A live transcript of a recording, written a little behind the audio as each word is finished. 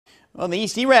Well, the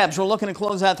East E-Rabs were looking to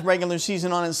close out the regular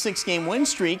season on a 6-game win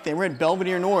streak. They were at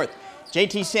Belvidere North.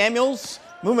 JT Samuels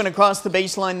moving across the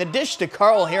baseline. The dish to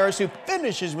Carl Harris, who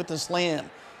finishes with the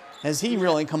slam. Has he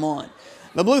really come on?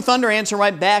 The Blue Thunder answer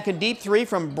right back. A deep three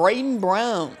from Braden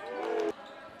Brown.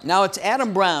 Now it's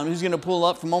Brown who's going to pull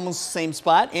up from almost the same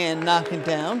spot and knock it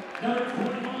down.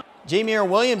 Jameer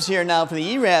Williams here now for the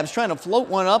E-Rabs, trying to float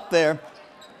one up there.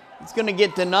 It's going to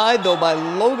get denied, though, by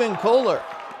Logan Kohler.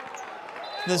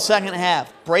 The second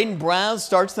half, Braden Brown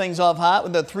starts things off hot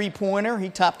with a three-pointer. He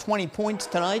topped 20 points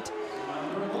tonight.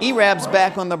 E-Rabs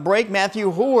back on the break.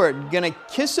 Matthew Horde going to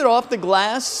kiss it off the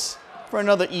glass for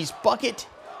another East bucket.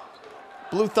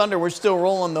 Blue Thunder were still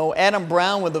rolling, though. Adam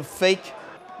Brown with a fake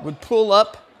would pull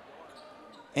up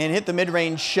and hit the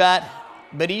mid-range shot,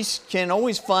 but East can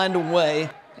always find a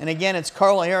way. And again, it's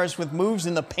Carl Harris with moves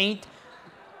in the paint.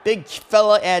 Big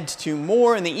fella adds two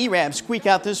more, and the E-Rabs squeak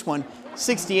out this one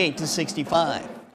 68-65.